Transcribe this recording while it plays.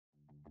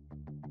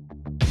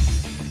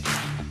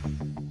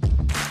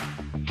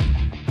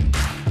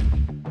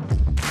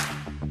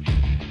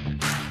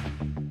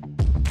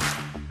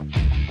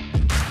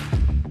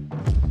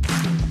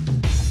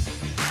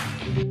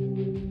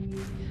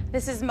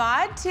This is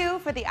mod 2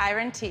 for the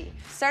iron T.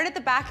 Start at the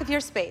back of your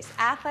space.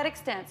 Athletic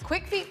stance.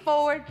 Quick feet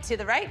forward, to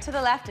the right, to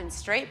the left, and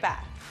straight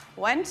back.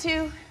 1,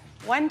 2,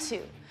 1, 2.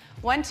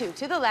 1, 2,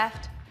 to the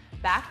left,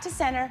 back to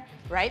center,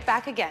 right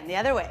back again, the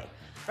other way.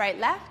 Right,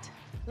 left,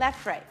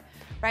 left, right.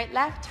 Right,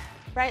 left,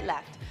 right,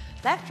 left.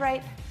 Left,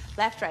 right,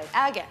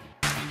 again.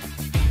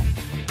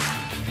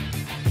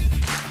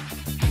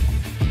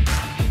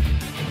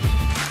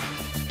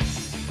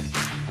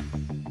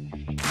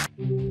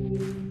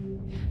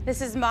 This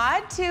is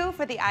mod 2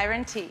 for the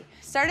iron T.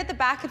 Start at the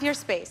back of your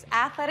space.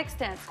 Athletic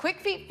stance.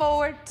 Quick feet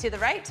forward, to the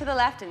right, to the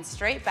left, and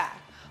straight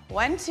back.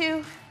 1,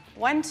 2,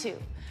 1, 2.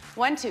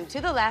 1, 2, to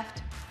the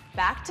left,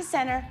 back to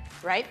center,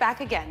 right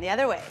back again, the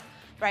other way.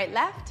 Right,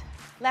 left,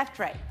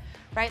 right.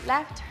 Right,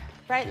 left,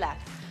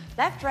 left.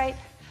 Left, right,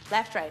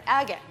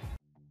 again.